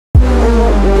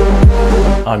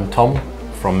I'm Tom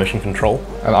from Mission Ctrl.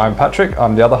 And I'm Patrick,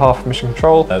 I'm the other half of Mission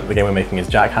Ctrl. The game we're making is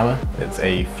JackHammer. It's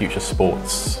a future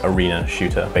sports arena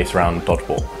shooter based around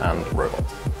dodgeball and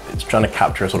robots. It's trying to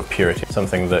capture a sort of purity,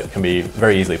 something that can be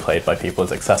very easily played by people,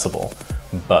 it's accessible,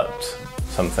 but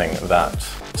something that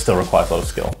still requires a lot of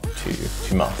skill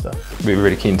to master. We were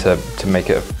really keen to make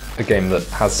it a game that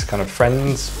has kind of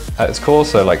friends at its core,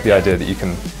 so like the idea that you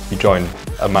join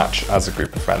a match as a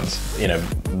group of friends. You know,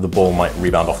 the ball might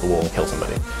rebound off the wall and kill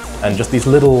somebody. And just these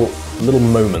little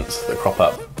moments that crop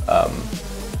up,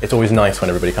 it's always nice when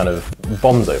everybody kind of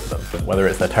bonds over them, whether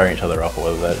it's they're tearing each other up or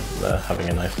whether they're having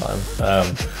a nice time.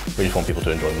 We just want people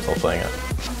to enjoy themselves playing it.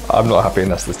 I'm not happy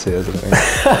unless there's tears, I don't think.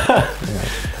 Yeah.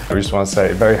 I just want to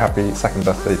say, very happy second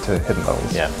birthday to Hidden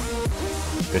Levels. Yeah.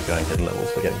 Good going, Hidden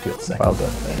Levels, for getting to your second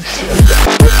birthday.